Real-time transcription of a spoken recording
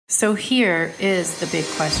So here is the big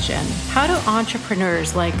question. How do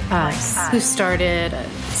entrepreneurs like us, who started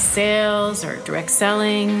sales or direct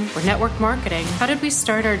selling or network marketing, how did we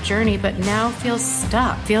start our journey but now feel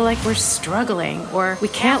stuck, feel like we're struggling, or we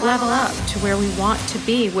can't level up to where we want to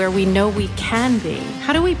be, where we know we can be?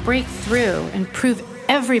 How do we break through and prove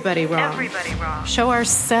everybody wrong? Show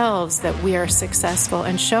ourselves that we are successful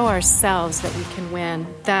and show ourselves that we can win.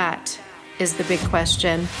 That is the big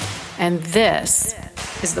question. And this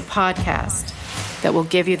is the podcast that will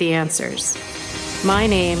give you the answers. My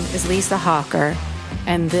name is Lisa Hawker,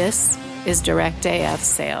 and this is Direct AF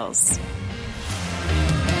Sales.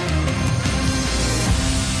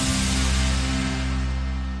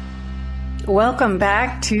 Welcome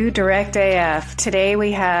back to Direct AF. Today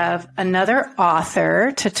we have another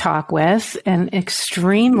author to talk with, an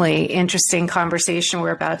extremely interesting conversation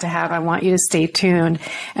we're about to have. I want you to stay tuned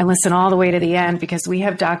and listen all the way to the end because we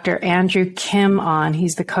have Dr. Andrew Kim on.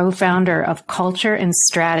 He's the co-founder of Culture and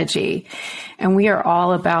Strategy. And we are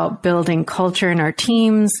all about building culture in our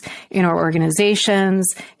teams, in our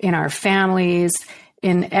organizations, in our families,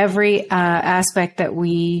 in every aspect that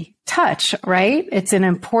we touch, right? It's an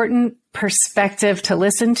important perspective to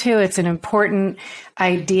listen to. It's an important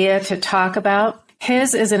idea to talk about.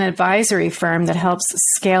 His is an advisory firm that helps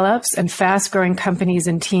scale-ups and fast-growing companies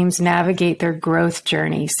and teams navigate their growth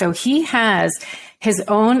journey. So he has his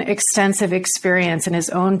own extensive experience in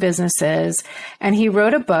his own businesses, and he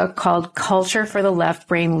wrote a book called Culture for the Left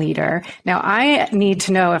Brain Leader. Now, I need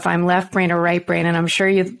to know if I'm left brain or right brain, and I'm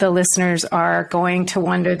sure the listeners are going to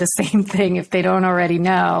wonder the same thing if they don't already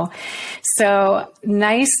know. So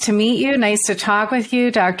nice to meet you. Nice to talk with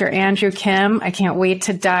you, Dr. Andrew Kim. I can't wait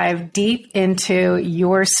to dive deep into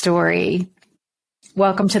your story.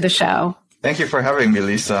 Welcome to the show. Thank you for having me,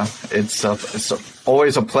 Lisa. It's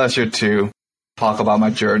always a pleasure to talk about my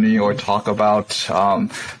journey or talk about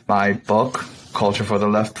my book, Culture for the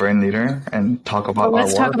Left Brain Leader, and talk about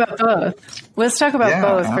let's talk about both. Let's talk about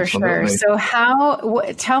both for sure. So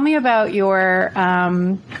tell me about your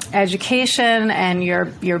education and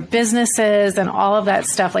your businesses and all of that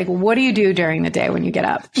stuff. Like, what do you do during the day when you get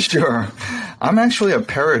up? Sure. I'm actually a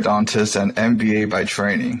periodontist and MBA by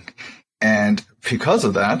training. And because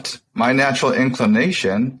of that, my natural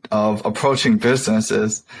inclination of approaching business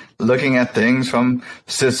is looking at things from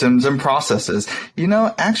systems and processes. You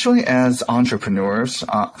know, actually as entrepreneurs,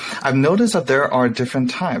 I've noticed that there are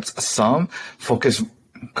different types. Some focus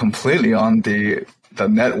completely on the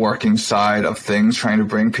networking side of things, trying to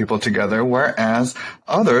bring people together, whereas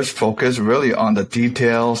others focus really on the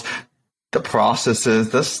details, the processes,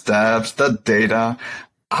 the steps, the data.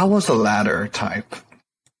 I was the latter type.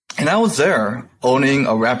 And I was there owning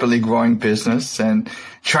a rapidly growing business and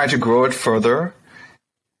trying to grow it further.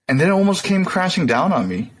 And then it almost came crashing down on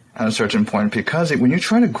me at a certain point, because when you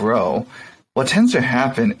try to grow, what tends to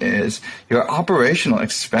happen is your operational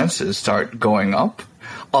expenses start going up.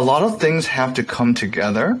 A lot of things have to come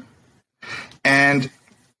together. And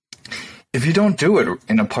if you don't do it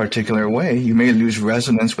in a particular way, you may lose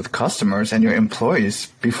resonance with customers and your employees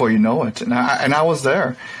before you know it. And I was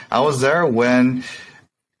there. I was there when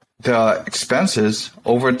the expenses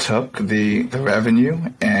overtook the revenue,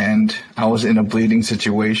 and I was in a bleeding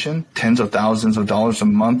situation, tens of thousands of dollars a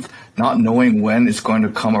month, not knowing when it's going to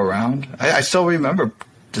come around. I still remember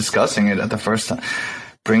discussing it at the first time,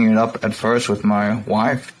 bringing it up at first with my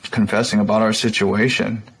wife, confessing about our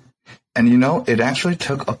situation. And, you know, it actually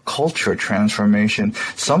took a culture transformation,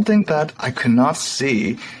 something that I could not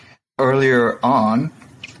see earlier on.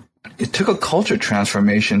 It took a culture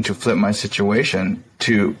transformation to flip my situation,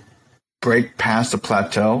 to break past the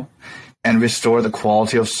plateau and restore the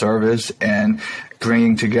quality of service and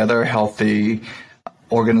bringing together healthy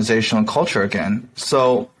organizational culture again.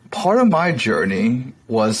 So part of my journey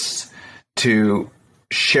was to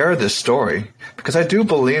share this story, because I do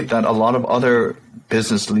believe that a lot of other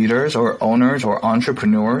business leaders or owners or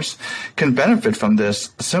entrepreneurs can benefit from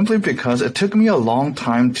this, simply because it took me a long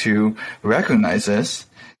time to recognize this.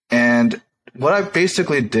 And what I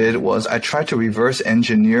basically did was I tried to reverse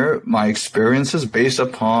engineer my experiences based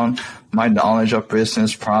upon my knowledge of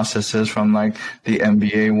business processes from like the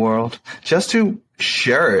MBA world, just to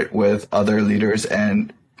share it with other leaders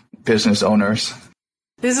and business owners.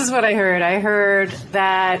 This is what I heard. I heard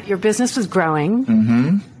that your business was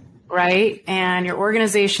growing, right? And your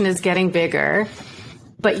organization is getting bigger,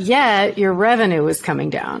 but yet your revenue was coming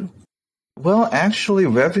down. Well, actually,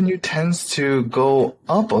 revenue tends to go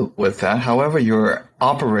up with that. However, your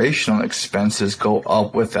operational expenses go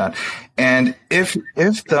up with that. And if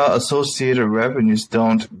the associated revenues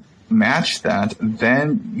don't match that,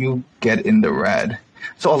 then you get in the red.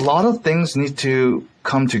 So a lot of things need to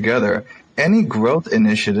come together. Any growth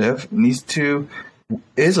initiative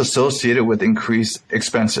is associated with increased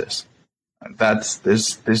expenses.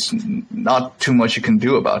 There's not too much you can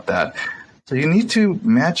do about that. So you need to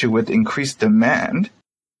match it with increased demand.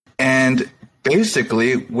 And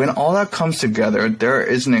basically, when all that comes together, there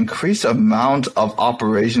is an increased amount of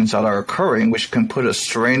operations that are occurring, which can put a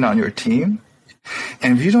strain on your team.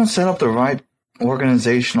 And if you don't set up the right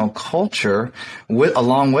organizational culture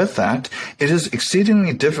along with that, it is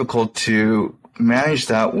exceedingly difficult to manage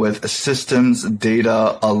that with systems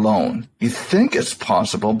data alone. You think it's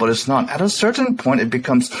possible, but it's not. At a certain point, it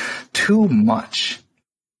becomes too much.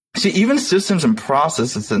 See, even systems and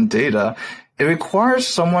processes and data, it requires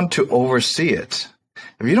someone to oversee it.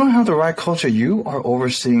 If you don't have the right culture, you are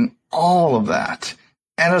overseeing all of that.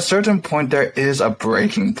 At a certain point, there is a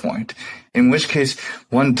breaking point, in which case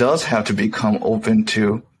one does have to become open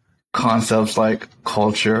to concepts like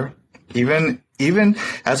culture. Even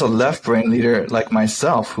as a left brain leader like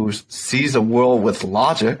myself, who sees the world with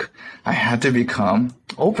logic, I had to become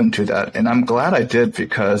open to that. And I'm glad I did,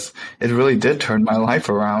 because it really did turn my life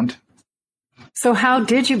around. So how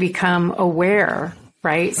did you become aware,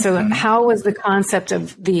 right? So how was the concept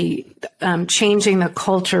of the changing the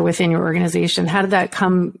culture within your organization? How did that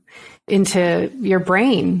come into your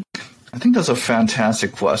brain? I think that's a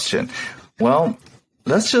fantastic question. Well,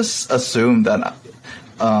 let's just assume that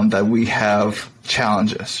we have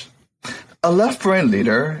challenges. A left brain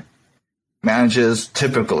leader manages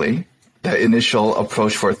typically the initial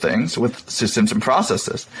approach for things with systems and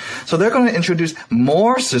processes. So they're going to introduce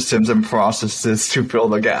more systems and processes to fill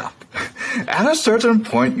the gap. At a certain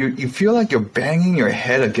point, you feel like you're banging your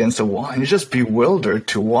head against a wall, and you're just bewildered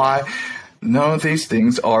to why none of these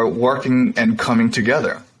things are working and coming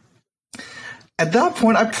together. At that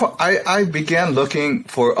point, I began looking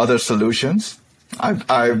for other solutions.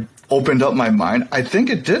 I opened up my mind. I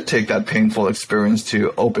think it did take that painful experience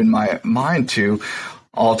to open my mind to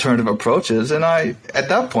alternative approaches. And at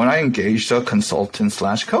that point, I engaged a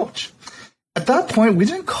consultant/coach. At that point, we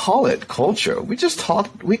didn't call it culture. We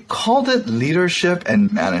called it leadership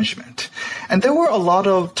and management. And there were a lot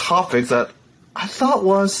of topics that I thought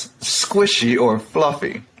was squishy or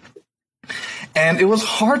fluffy. And it was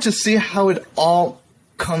hard to see how it all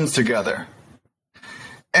comes together.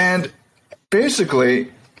 And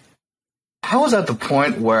basically, I was at the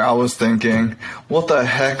point where I was thinking, what the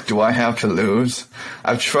heck do I have to lose?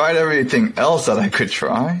 I've tried everything else that I could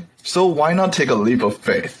try, so why not take a leap of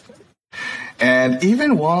faith? And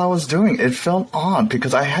even while I was doing it, it felt odd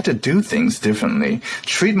because I had to do things differently,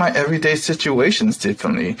 treat my everyday situations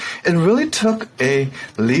differently. It really took a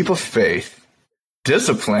leap of faith,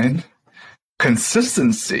 discipline,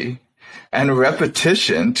 consistency, and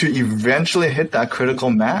repetition to eventually hit that critical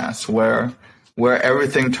mass where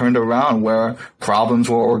everything turned around, where problems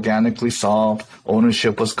were organically solved,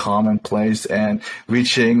 ownership was commonplace, and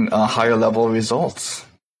reaching higher level results.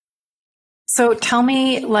 So tell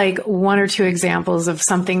me like one or two examples of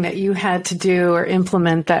something that you had to do or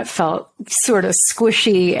implement that felt sort of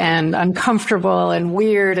squishy and uncomfortable and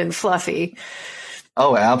weird and fluffy.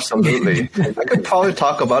 Oh, absolutely. I could probably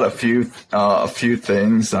talk about a few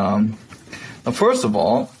things. First of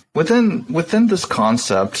all, within this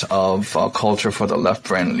concept of culture for the left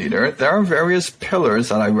brain leader, there are various pillars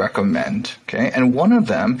that I recommend. Okay, and one of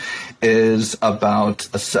them is about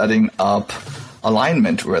setting up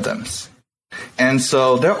alignment rhythms. And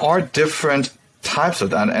so there are different types of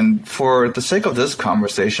that. And for the sake of this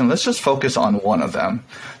conversation, let's just focus on one of them,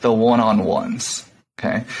 the one-on-ones.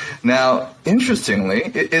 Okay. Now, interestingly,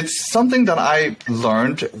 it's something that I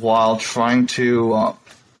learned while trying to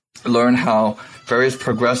learn how various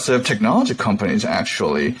progressive technology companies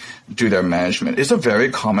actually do their management. It's a very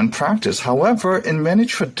common practice. However, in many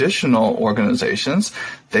traditional organizations,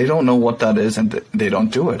 they don't know what that is and they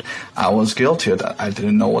don't do it. I was guilty of that. I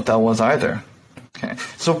didn't know what that was either. Okay.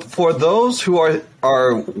 So for those who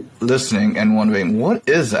are listening and wondering, what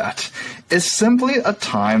is that? It's simply a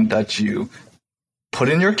time that you put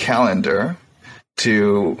in your calendar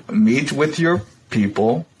to meet with your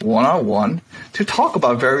people one-on-one to talk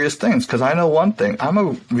about various things. Because I know one thing, I'm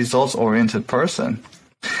a results-oriented person.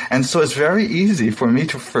 And so it's very easy for me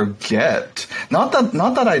to forget. Not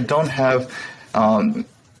that I don't have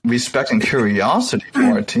respect and curiosity for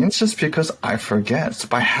our teams, just because I forget. So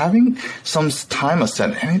by having some time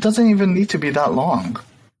set, and it doesn't even need to be that long,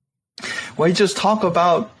 where you just talk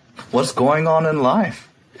about what's going on in life.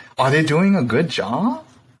 Are they doing a good job?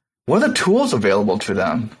 What are the tools available to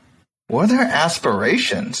them? What are their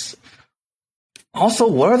aspirations? Also,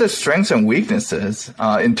 what are their strengths and weaknesses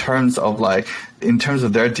in terms of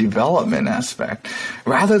their development aspect,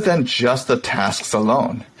 rather than just the tasks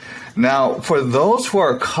alone? Now, for those who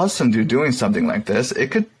are accustomed to doing something like this,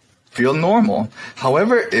 it could feel normal.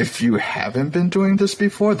 However, if you haven't been doing this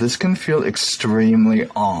before, this can feel extremely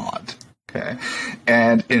odd. Okay,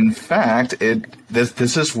 and in fact,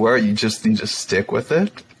 this is where you just need to stick with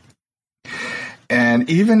it. And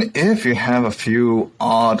even if you have a few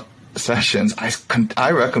odd sessions,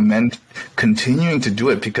 I recommend continuing to do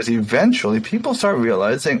it, because eventually people start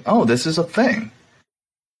realizing, oh, this is a thing.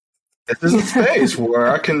 This is a space where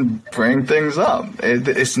I can bring things up.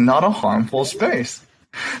 It's not a harmful space.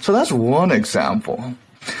 So that's one example.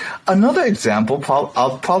 Another example,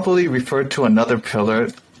 I'll probably refer to another pillar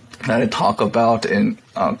that I talk about in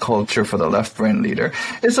Culture for the Left Brain Leader,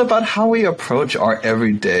 is about how we approach our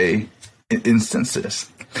everyday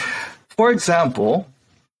instances. For example,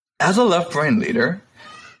 as a left brain leader,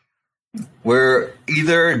 we're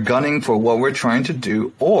either gunning for what we're trying to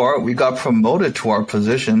do, or we got promoted to our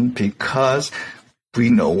position because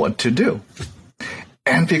we know what to do.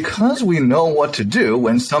 And because we know what to do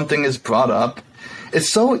when something is brought up, it's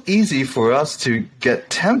so easy for us to get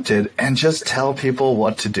tempted and just tell people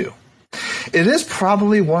what to do. It is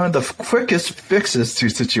probably one of the quickest fixes to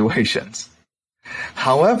situations.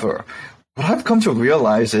 However, what I've come to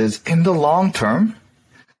realize is, in the long term,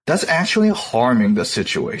 that's actually harming the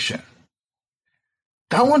situation.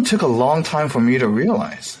 That one took a long time for me to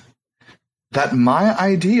realize. That my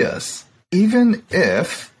ideas, even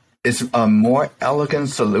if it's a more elegant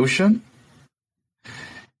solution,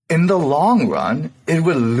 in the long run, it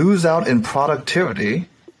will lose out in productivity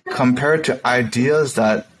compared to ideas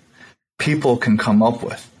that people can come up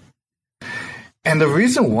with. And the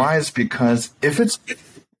reason why is because if it's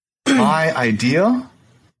my idea,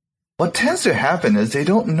 what tends to happen is they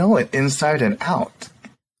don't know it inside and out.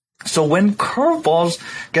 So when curveballs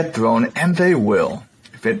get thrown, and they will,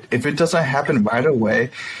 if it doesn't happen right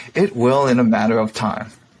away, it will in a matter of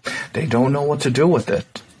time. They don't know what to do with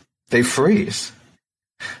it. They freeze.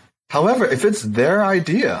 However, if it's their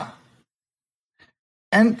idea,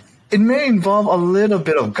 and it may involve a little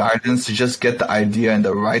bit of guidance to just get the idea in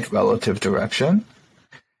the right relative direction,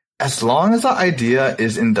 as long as the idea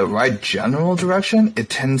is in the right general direction, it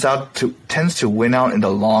tends to win out in the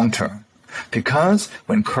long term. Because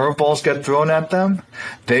when curveballs get thrown at them,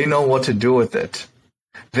 they know what to do with it.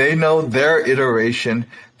 They know their iteration,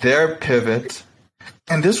 their pivot.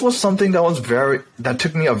 And this was something that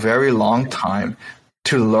took me a very long time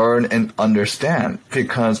to learn and understand,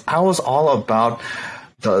 because I was all about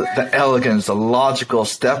the elegance, the logical,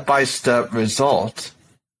 step-by-step result.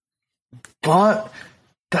 But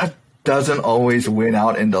that doesn't always win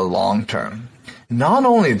out in the long term. Not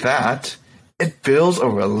only that, it builds a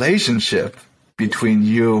relationship between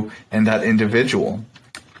you and that individual.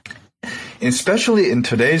 Especially in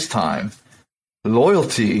today's time,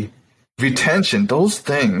 loyalty, retention, those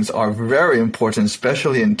things are very important,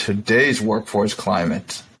 especially in today's workforce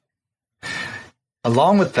climate.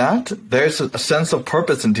 Along with that, there's a sense of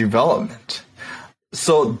purpose and development.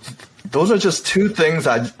 So those are just two things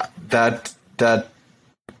that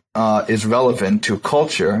is relevant to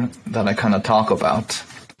culture that I kind of talk about.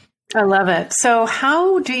 I love it. So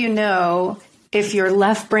how do you know if you're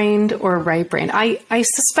left-brained or right-brained? I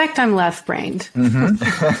suspect I'm left-brained. Mm-hmm.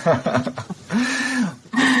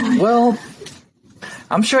 Well,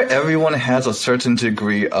 I'm sure everyone has a certain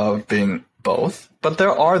degree of being both, but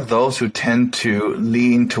there are those who tend to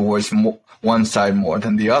lean towards one side more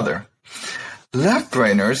than the other.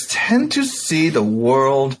 Left-brainers tend to see the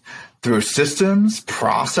world through systems,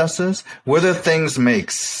 processes, whether things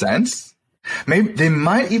make sense. Maybe they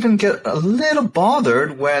might even get a little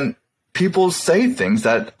bothered when people say things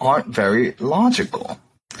that aren't very logical.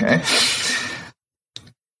 Okay?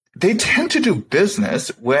 They tend to do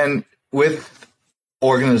business with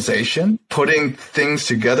organization, putting things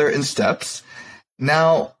together in steps.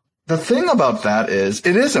 Now, the thing about that is,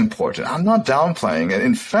 it is important. I'm not downplaying it.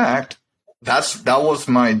 In fact, that was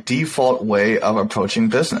my default way of approaching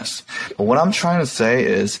business. But what I'm trying to say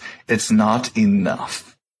is, it's not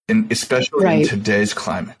enough, especially in today's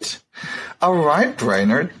climate. A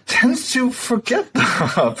right-brainer tends to forget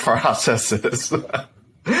the processes,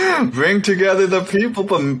 bring together the people,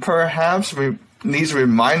 but perhaps needs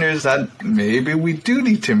reminders that maybe we do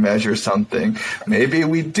need to measure something. Maybe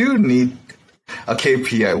we do need a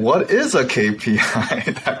KPI. What is a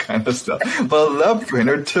KPI? That kind of stuff. But a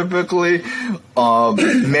left-brainer typically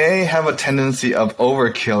may have a tendency of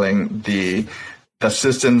overkilling the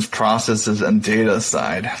systems, processes, and data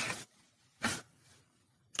side.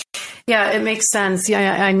 Yeah, it makes sense.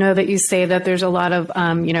 Yeah, I know that you say that there's a lot of,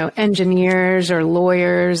 engineers or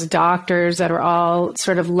lawyers, doctors that are all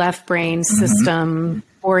sort of left brain system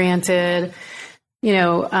oriented,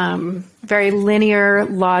 very linear,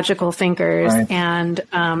 logical thinkers. Right. And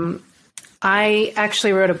I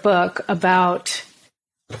actually wrote a book about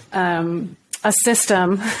a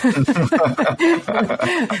system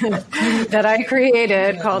that I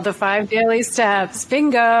created called the 5 Daily Steps.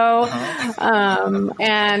 Bingo.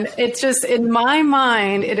 And it's just, in my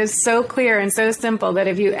mind, it is so clear and so simple that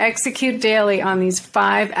if you execute daily on these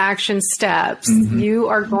 5 action steps, you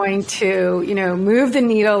are going to, move the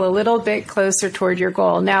needle a little bit closer toward your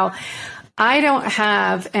goal. Now, I don't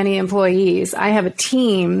have any employees. I have a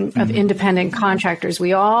team of independent contractors.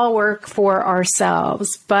 We all work for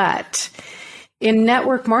ourselves, but in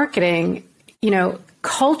network marketing,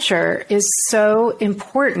 culture is so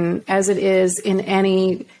important as it is in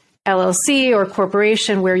any LLC or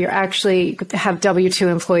corporation where you actually have W-2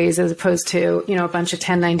 employees as opposed to, a bunch of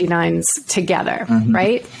 1099s together,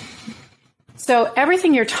 right? So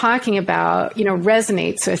everything you're talking about,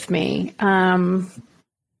 resonates with me.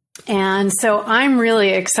 And so I'm really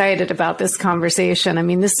excited about this conversation. I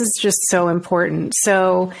mean, this is just so important.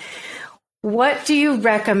 So what do you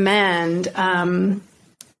recommend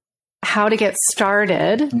how to get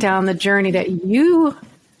started down the journey that you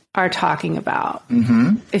are talking about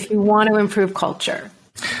if you want to improve culture?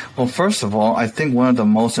 Well, first of all, I think one of the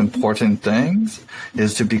most important things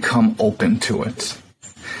is to become open to it.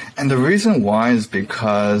 And the reason why is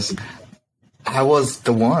because I was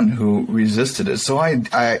the one who resisted it. So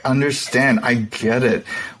I understand, I get it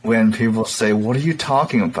when people say, what are you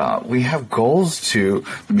talking about? We have goals to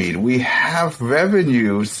meet. We have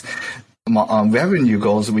revenue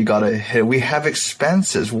goals we got to hit. We have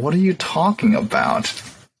expenses. What are you talking about?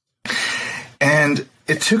 And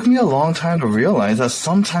it took me a long time to realize that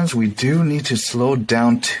sometimes we do need to slow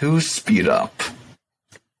down to speed up.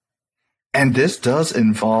 And this does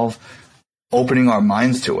involve opening our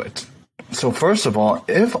minds to it. So first of all,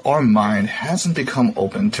 if our mind hasn't become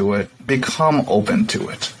open to it, become open to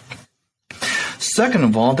it. Second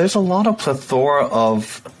of all, there's a lot of plethora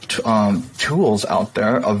of tools out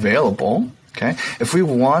there available. Okay, if we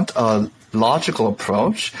want a logical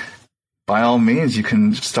approach, by all means, you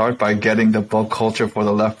can start by getting the book Culture for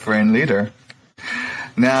the Left Brain Leader.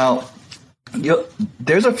 Now,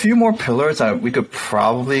 there's a few more pillars that we could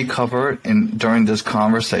probably cover during this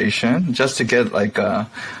conversation, just to get like a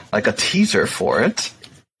teaser for it.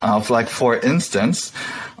 For instance,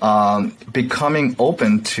 becoming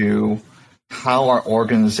open to how our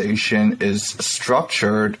organization is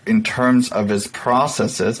structured in terms of its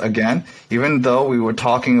processes. Again, even though we were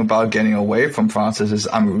talking about getting away from processes,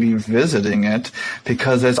 I'm revisiting it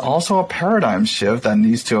because there's also a paradigm shift that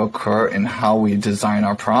needs to occur in how we design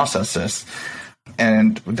our processes.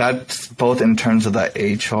 And that's both in terms of the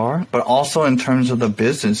HR, but also in terms of the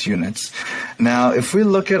business units. Now, if we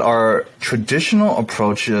look at our traditional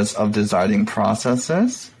approaches of designing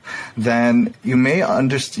processes, then you may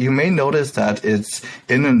notice that it's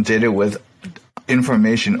inundated with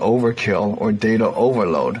information overkill or data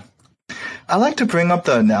overload. I like to bring up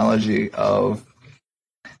the analogy of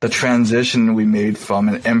the transition we made from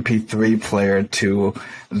an MP3 player to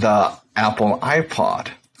the Apple iPod.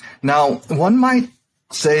 Now, one might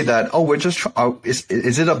say that,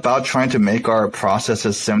 is it about trying to make our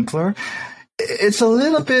processes simpler? It's a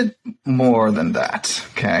little bit more than that,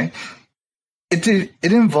 okay? It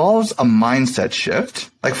involves a mindset shift.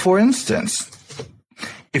 Like, for instance,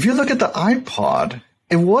 if you look at the iPod,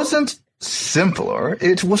 it wasn't simpler.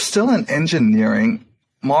 It was still an engineering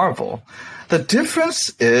marvel. The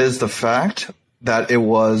difference is the fact that it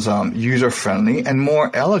was user-friendly and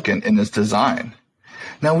more elegant in its design.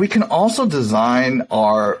 Now, we can also design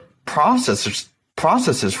our processes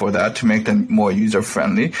for that to make them more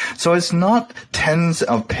user-friendly. So it's not tens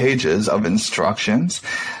of pages of instructions.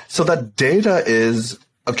 So that data is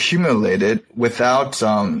accumulated without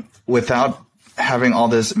having all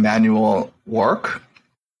this manual work,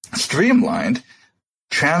 streamlined,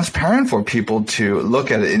 transparent for people to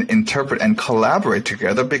look at it and interpret and collaborate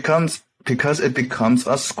together because it becomes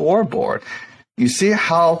a scoreboard. You see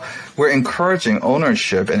how we're encouraging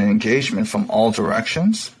ownership and engagement from all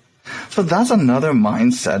directions? So that's another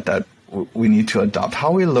mindset that we need to adopt,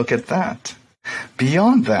 how we look at that.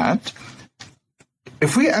 Beyond that,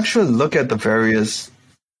 if we actually look at the various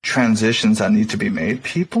transitions that need to be made,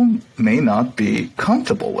 people may not be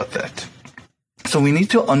comfortable with it. So we need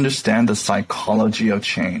to understand the psychology of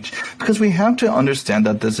change, because we have to understand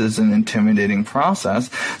that this is an intimidating process.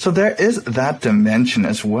 So there is that dimension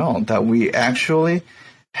as well, that we actually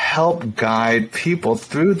help guide people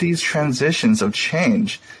through these transitions of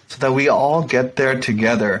change so that we all get there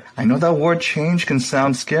together. I know that word change can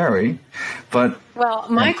sound scary, but... Well,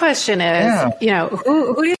 my question is,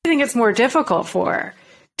 who do you think it's more difficult for?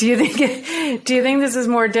 Do you think this is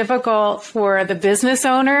more difficult for the business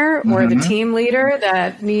owner or the team leader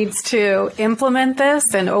that needs to implement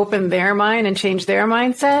this and open their mind and change their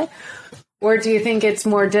mindset? Or do you think it's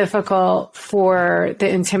more difficult for the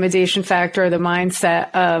intimidation factor or the mindset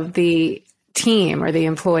of the team or the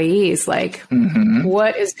employees? Like,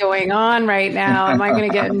 what is going on right now? Am I going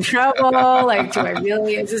to get in trouble? Like,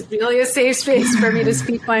 is this really a safe space for me to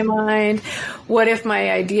speak my mind? What if my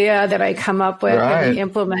idea that I come up with and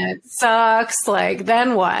implement sucks? Like,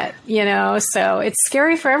 then what? So it's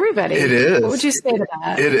scary for everybody. It is. What would you say to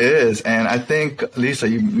that? It is. And I think, Lisa,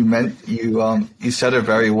 you said it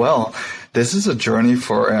very well. This is a journey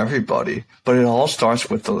for everybody, but it all starts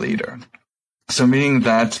with the leader. So meaning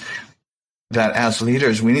that as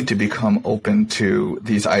leaders, we need to become open to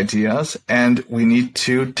these ideas, and we need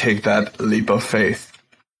to take that leap of faith.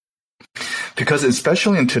 Because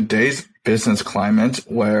especially in today's business climate,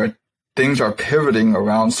 where things are pivoting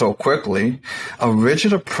around so quickly, a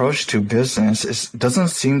rigid approach to business doesn't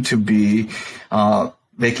seem to be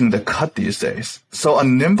making the cut these days. So a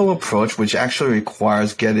nimble approach, which actually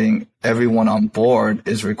requires getting everyone on board,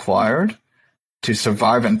 is required to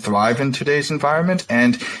survive and thrive in today's environment.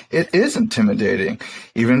 And it is intimidating,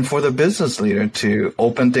 even for the business leader, to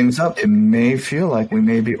open things up. It may feel like we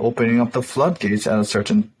may be opening up the floodgates to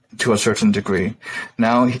a certain degree.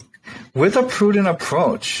 Now, with a prudent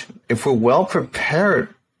approach, if we're well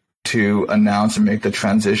prepared to announce and make the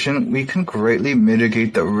transition, we can greatly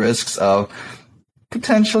mitigate the risks of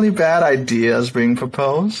potentially bad ideas being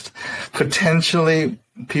proposed, potentially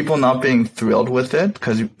people not being thrilled with it,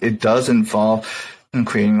 because it does involve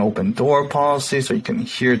creating an open door policy so you can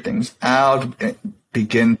hear things out,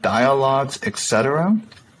 begin dialogues, etc.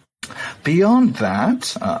 Beyond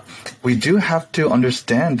that, we do have to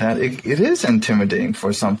understand that it is intimidating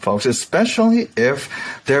for some folks, especially if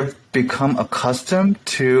they've become accustomed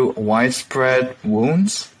to widespread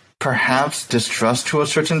wounds, perhaps distrust to a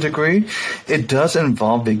certain degree. It does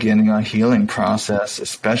involve beginning a healing process,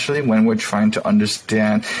 especially when we're trying to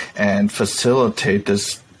understand and facilitate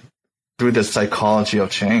this through the psychology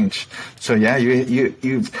of change. So yeah,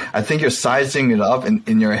 I think you're sizing it up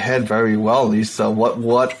in your head very well, Lisa,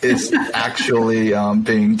 what is actually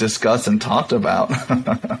being discussed and talked about.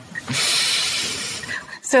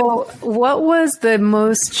 So what was the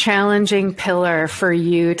most challenging pillar for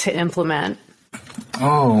you to implement?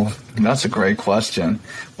 Oh, that's a great question.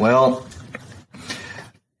 Well,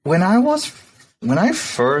 when I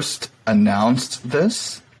first announced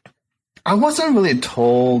this, I wasn't really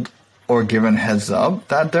told or given heads up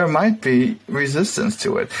that there might be resistance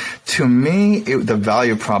to it. To me, the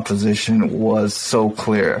value proposition was so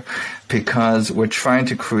clear, because we're trying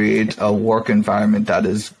to create a work environment that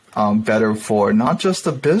is better for not just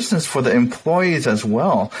the business, for the employees as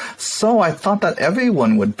well. So I thought that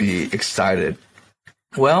everyone would be excited.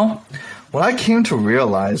 Well, what I came to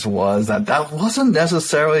realize was that wasn't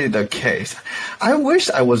necessarily the case. I wish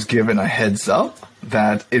I was given a heads up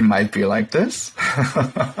that it might be like this.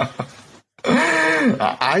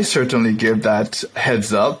 I certainly give that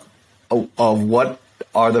heads up of what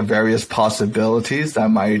are the various possibilities that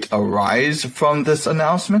might arise from this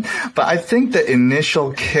announcement. But I think the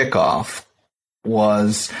initial kickoff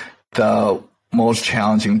was the most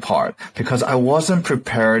challenging part, because I wasn't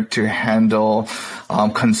prepared to handle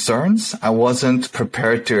concerns. I wasn't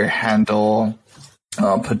prepared to handle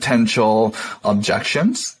potential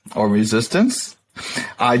objections or resistance.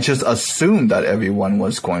 I just assumed that everyone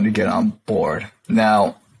was going to get on board.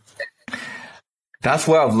 Now, that's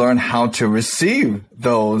where I've learned how to receive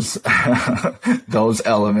those those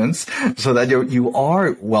elements so that you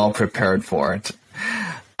are well prepared for it.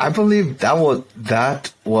 I believe that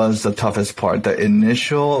was the toughest part, the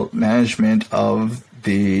initial management of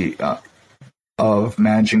of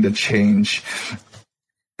managing the change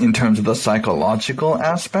in terms of the psychological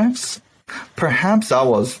aspects. Perhaps that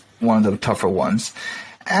was one of the tougher ones.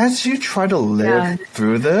 As you try to live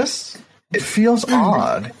through this, it feels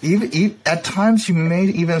odd. Even at times, you may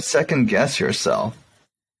even second guess yourself.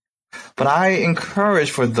 But I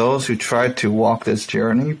encourage for those who try to walk this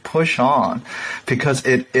journey, push on, because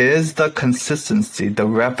it is the consistency, the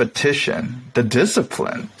repetition, the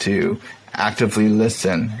discipline to actively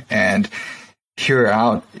listen and hear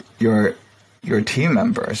out your team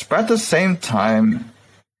members. But at the same time,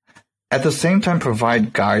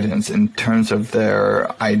 provide guidance in terms of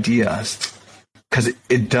their ideas. because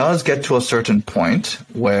it does get to a certain point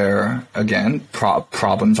where, again,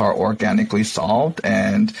 problems are organically solved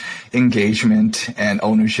and engagement and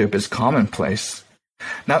ownership is commonplace.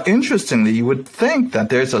 Now, interestingly, you would think that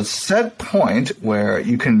there's a set point where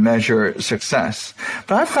you can measure success,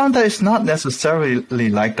 but I found that it's not necessarily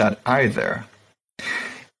like that either.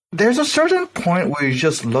 There's a certain point where you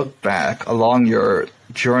just look back along your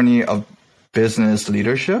journey of business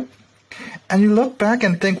leadership, and you look back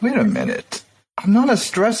and think, wait a minute, I'm not as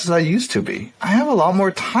stressed as I used to be. I have a lot more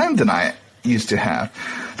time than I used to have.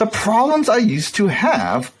 The problems I used to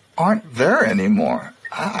have aren't there anymore.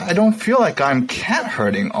 I don't feel like I'm cat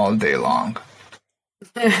herding all day long.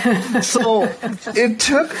 So it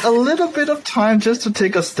took a little bit of time just to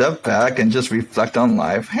take a step back and just reflect on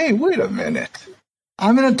life. Hey, wait a minute.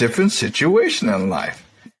 I'm in a different situation in life.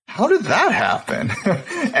 How did that happen?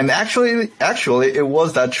 And actually, it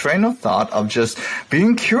was that train of thought of just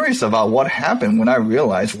being curious about what happened when I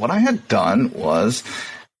realized what I had done was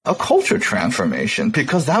a culture transformation,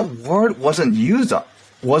 because that word wasn't used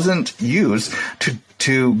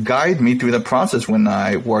to guide me through the process when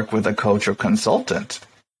I worked with a coach or consultant.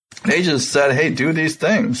 They just said, hey, do these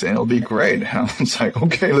things and it'll be great. And I was like,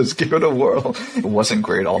 okay, let's give it a whirl. It wasn't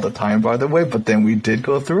great all the time, by the way, but then we did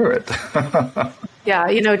go through it.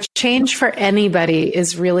 Yeah, change for anybody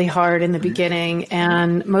is really hard in the beginning,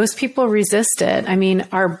 and most people resist it. I mean,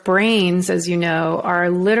 our brains, as you know,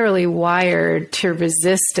 are literally wired to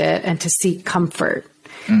resist it and to seek comfort.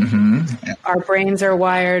 Mm-hmm. Our brains are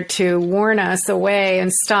wired to warn us away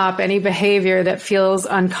and stop any behavior that feels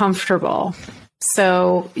uncomfortable.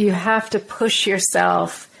 So you have to push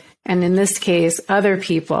yourself, and in this case, other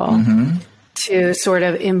people, to sort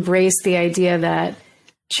of embrace the idea that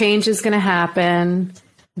change is going to happen.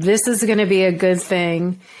 This is going to be a good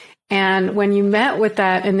thing. And when you met with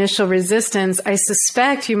that initial resistance, I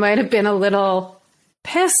suspect you might have been a little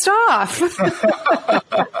pissed off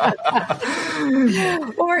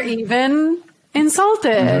or even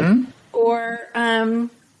insulted or,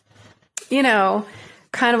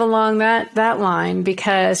 kind of along that line,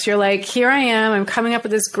 because you're like, here I am, I'm coming up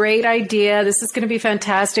with this great idea. This is going to be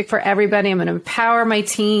fantastic for everybody. I'm going to empower my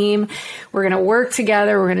team. We're going to work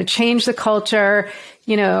together. We're going to change the culture,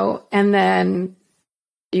 and then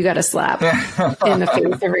you got a slap in the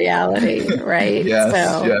face of reality, right?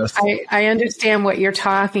 Yes. I understand what you're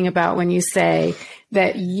talking about when you say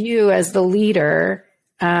that you as the leader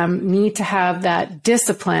need to have that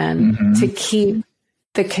discipline to keep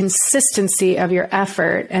the consistency of your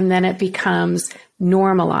effort, and then it becomes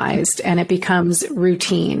normalized and it becomes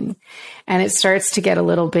routine and it starts to get a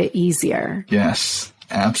little bit easier. Yes,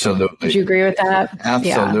 absolutely. Would you agree with that?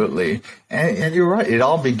 Absolutely. Yeah. And you're right. It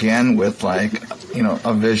all began with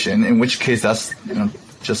a vision, in which case that's,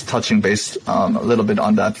 just touching base a little bit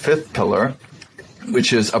on that fifth pillar,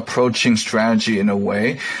 which is approaching strategy in a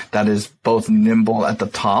way that is both nimble at the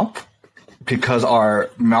top, because our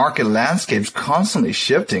market landscape's constantly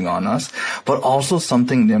shifting on us, but also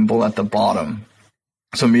something nimble at the bottom.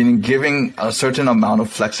 So meaning giving a certain amount of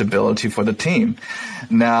flexibility for the team.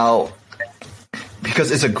 Now, because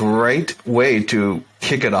it's a great way to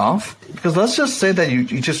kick it off, because let's just say that you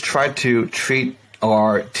just try to treat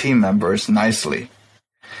our team members nicely.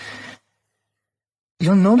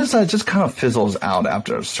 You'll notice that it just kind of fizzles out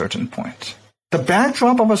after a certain point. The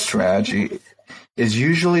backdrop of a strategy is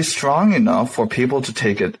usually strong enough for people to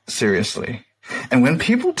take it seriously. And when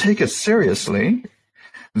people take it seriously,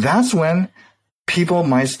 that's when people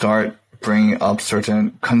might start bringing up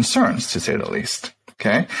certain concerns, to say the least.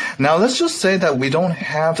 Okay. Now let's just say that we don't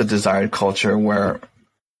have the desired culture where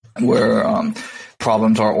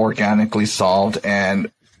problems are organically solved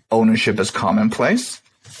and ownership is commonplace.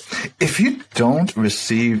 If you don't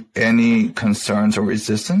receive any concerns or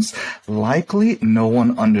resistance, likely no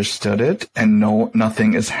one understood it and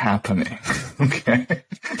nothing is happening. Okay,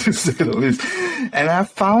 to say the least. And I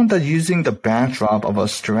found that using the backdrop of a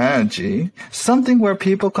strategy, something where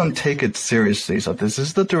people can take it seriously. So this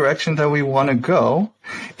is the direction that we want to go.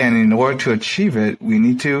 And in order to achieve it, we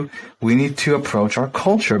need to approach our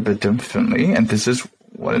culture a bit differently. And this is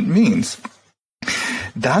what it means.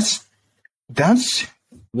 That's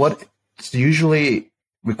what's usually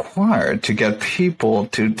required to get people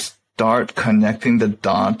to start connecting the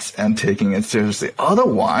dots and taking it seriously.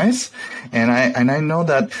 Otherwise, and I know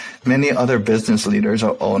that many other business leaders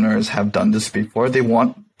or owners have done this before, they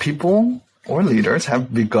want people or leaders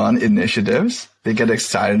have begun initiatives. They get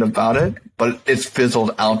excited about it, but it's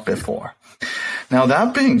fizzled out before. Now,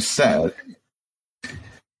 that being said,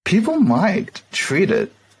 people might treat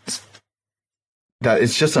it that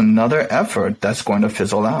it's just another effort that's going to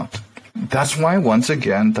fizzle out. That's why, once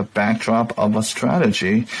again, the backdrop of a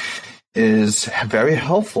strategy is very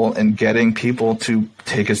helpful in getting people to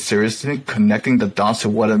take it seriously, connecting the dots to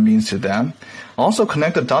what it means to them. Also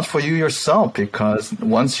connect the dots for you yourself, because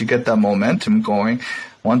once you get that momentum going,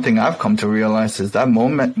 one thing I've come to realize is that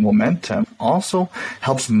momentum also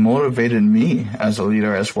helps motivate me as a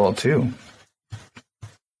leader as well, too.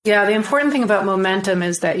 Yeah, the important thing about momentum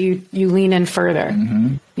is that you lean in further.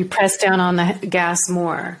 Mm-hmm. You press down on the gas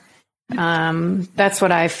more. That's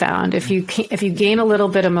what I've found. If you gain a little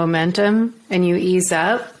bit of momentum and you ease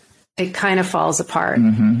up, it kind of falls apart.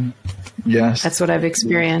 Mm-hmm. Yes. That's what I've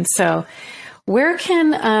experienced. So where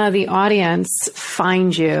can the audience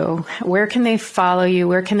find you? Where can they follow you?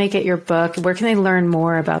 Where can they get your book? Where can they learn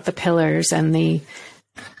more about the pillars and the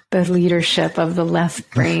leadership of the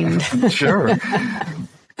left-brained? Sure.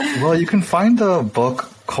 Well, you can find the book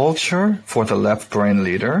Culture for the Left-Brain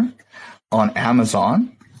Leader on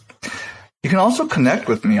Amazon. You can also connect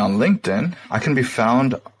with me on LinkedIn. I can be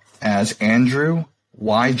found as Andrew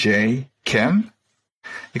Y.J. Kim.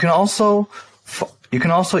 You can also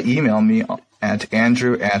email me at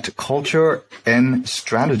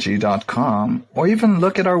andrew@cultureandstrategy.com, or even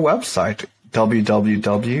look at our website,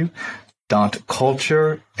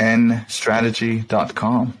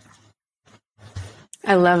 www.cultureandstrategy.com.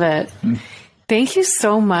 I love it. Thank you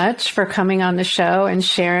so much for coming on the show and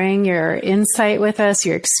sharing your insight with us,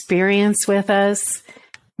 your experience with us.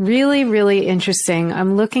 Really, really interesting.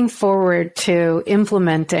 I'm looking forward to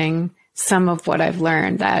implementing some of what I've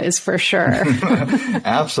learned. That is for sure.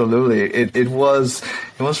 Absolutely. It was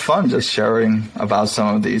fun just sharing about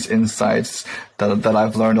some of these insights that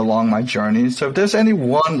I've learned along my journey. So if there's any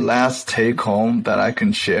one last take home that I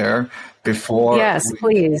can share before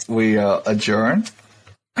we adjourn,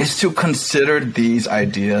 is to consider these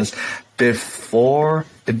ideas before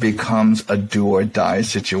it becomes a do or die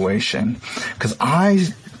situation. Because I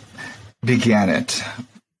began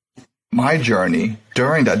my journey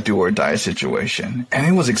during that do or die situation, and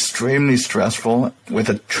it was extremely stressful with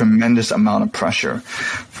a tremendous amount of pressure.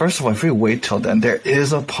 First of all, if we wait till then, there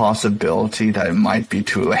is a possibility that it might be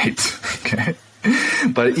too late. Okay.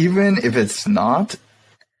 But even if it's not,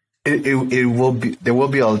 there will be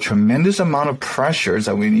a tremendous amount of pressures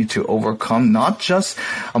that we need to overcome, not just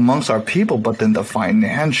amongst our people, but then the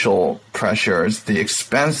financial pressures, the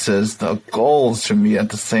expenses, the goals to meet at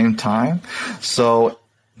the same time. So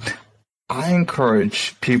I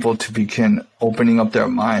encourage people to begin opening up their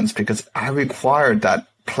minds, because I required that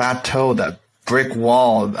plateau, that brick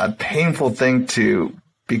wall, that painful thing to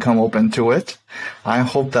become open to it. I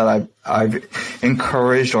hope that I've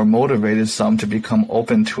encouraged or motivated some to become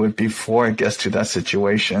open to it before it gets to that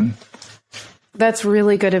situation. That's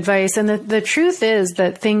really good advice. And the truth is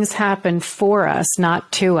that things happen for us, not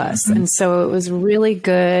to us. Mm-hmm. And so it was really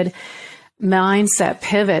good mindset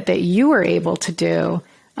pivot that you were able to do,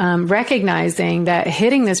 recognizing that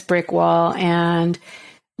hitting this brick wall, and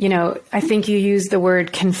I think you used the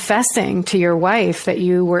word confessing to your wife that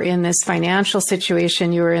you were in this financial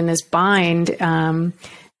situation, you were in this bind, and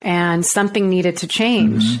something needed to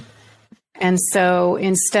change. Mm-hmm. And so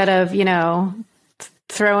instead of,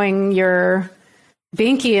 throwing your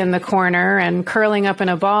binky in the corner and curling up in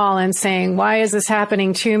a ball and saying, why is this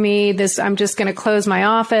happening to me? I'm just going to close my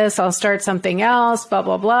office. I'll start something else, blah,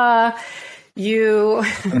 blah, blah. You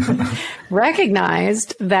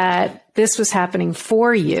recognized that this was happening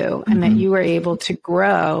for you, and that you were able to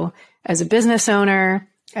grow as a business owner,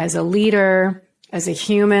 as a leader, as a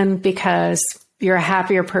human, because you're a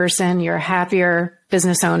happier person, you're a happier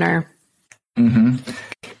business owner. Mm-hmm.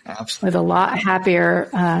 Absolutely. With a lot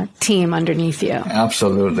happier team underneath you.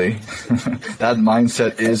 Absolutely. That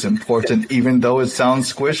mindset is important, even though it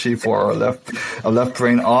sounds squishy for a left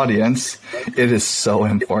brain audience. It is so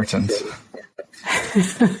important.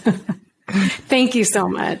 Thank you so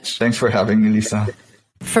much. Thanks for having me, Lisa.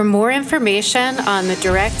 For more information on the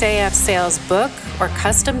Direct AF Sales book or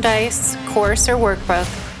custom dice, course, or workbook,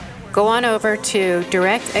 go on over to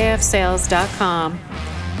directafsales.com.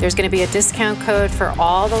 There's going to be a discount code for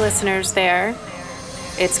all the listeners there.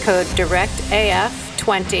 It's code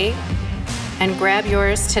DIRECTAF20, and grab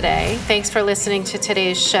yours today. Thanks for listening to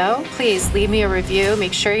today's show. Please leave me a review.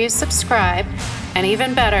 Make sure you subscribe. And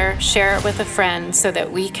even better, share it with a friend so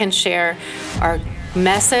that we can share our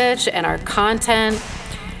message and our content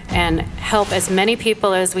and help as many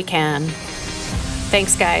people as we can.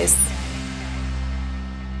 Thanks, guys.